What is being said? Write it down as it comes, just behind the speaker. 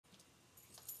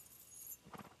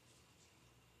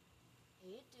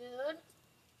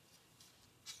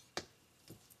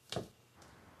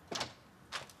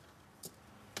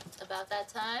that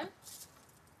time.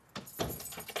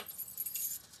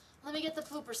 Let me get the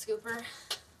pooper scooper.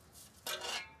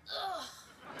 Ugh.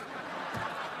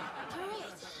 All right,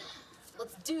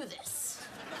 let's do this.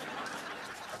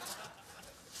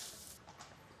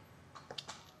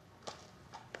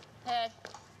 Hey.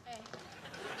 Hey.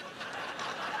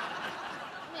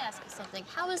 Let me ask you something.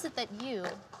 How is it that you,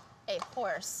 a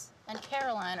horse, and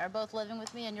Caroline are both living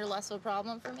with me and you're less of a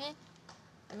problem for me?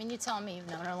 I mean, you tell me you've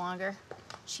known her longer.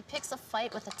 She picks a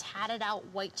fight with a tatted-out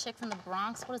white chick from the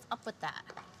Bronx. What is up with that?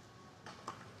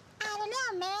 I don't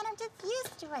know, man. I'm just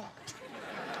used to it.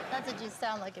 That's what you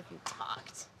sound like if you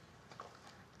talked.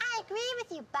 I agree with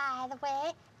you, by the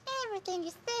way. Everything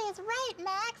you say is right,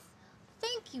 Max.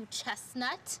 Thank you,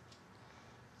 Chestnut.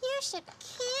 You should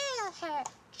kill her.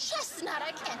 Chestnut,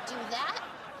 I can't do that.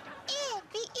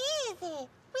 It'd be easy.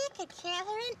 We could kill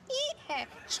her and eat her.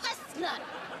 Chestnut!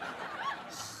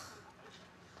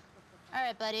 All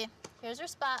right, buddy. Here's your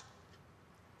spot.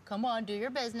 Come on, do your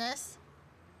business.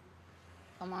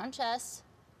 Come on, Chess.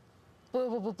 Boo,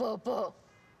 boo, boo, boo, boo.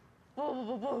 Boo, boo,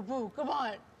 boo, boo, boo. Come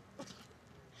on.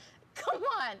 Come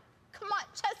on. Come on,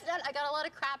 Chestnut. I got a lot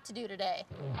of crap to do today.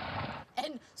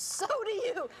 And so do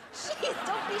you. Jeez,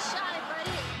 don't be shy,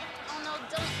 buddy. Oh, no,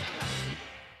 don't.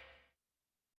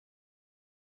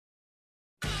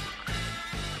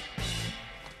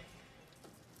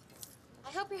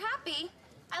 I hope you're happy.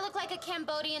 I look like a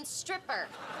Cambodian stripper.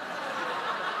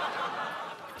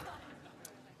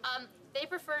 They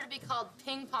prefer to be called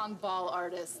ping pong ball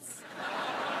artists.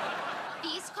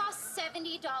 These cost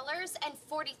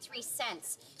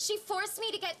 $70.43. She forced me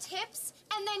to get tips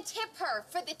and then tip her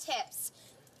for the tips.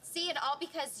 See, and all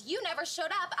because you never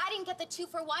showed up. I didn't get the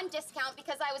 2-for-1 discount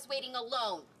because I was waiting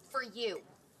alone for you.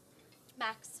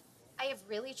 Max, I have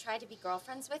really tried to be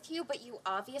girlfriends with you, but you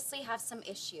obviously have some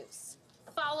issues.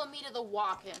 Follow me to the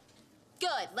walk-in.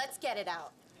 Good, let's get it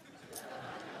out.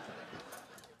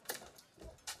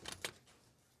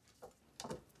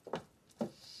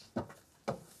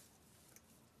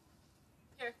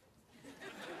 Here.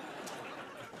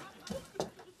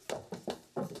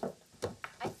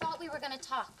 I thought we were gonna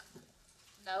talk.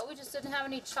 No, we just didn't have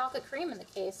any chocolate cream in the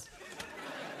case.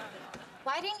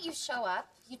 Why didn't you show up?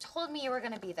 You told me you were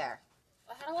gonna be there.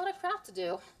 I had a lot of crap to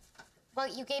do. Well,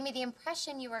 you gave me the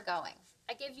impression you were going.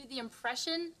 I gave you the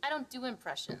impression? I don't do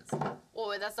impressions. Oh,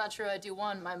 wait, that's not true. I do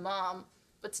one, my mom.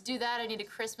 But to do that, I need a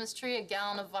Christmas tree, a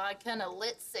gallon of vodka, and a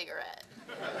lit cigarette.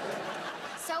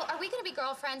 So, are we gonna be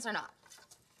girlfriends or not?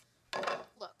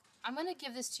 Look, I'm gonna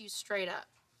give this to you straight up.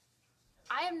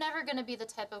 I am never gonna be the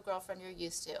type of girlfriend you're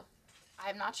used to.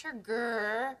 I'm not your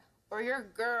grr or your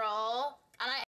girl, and I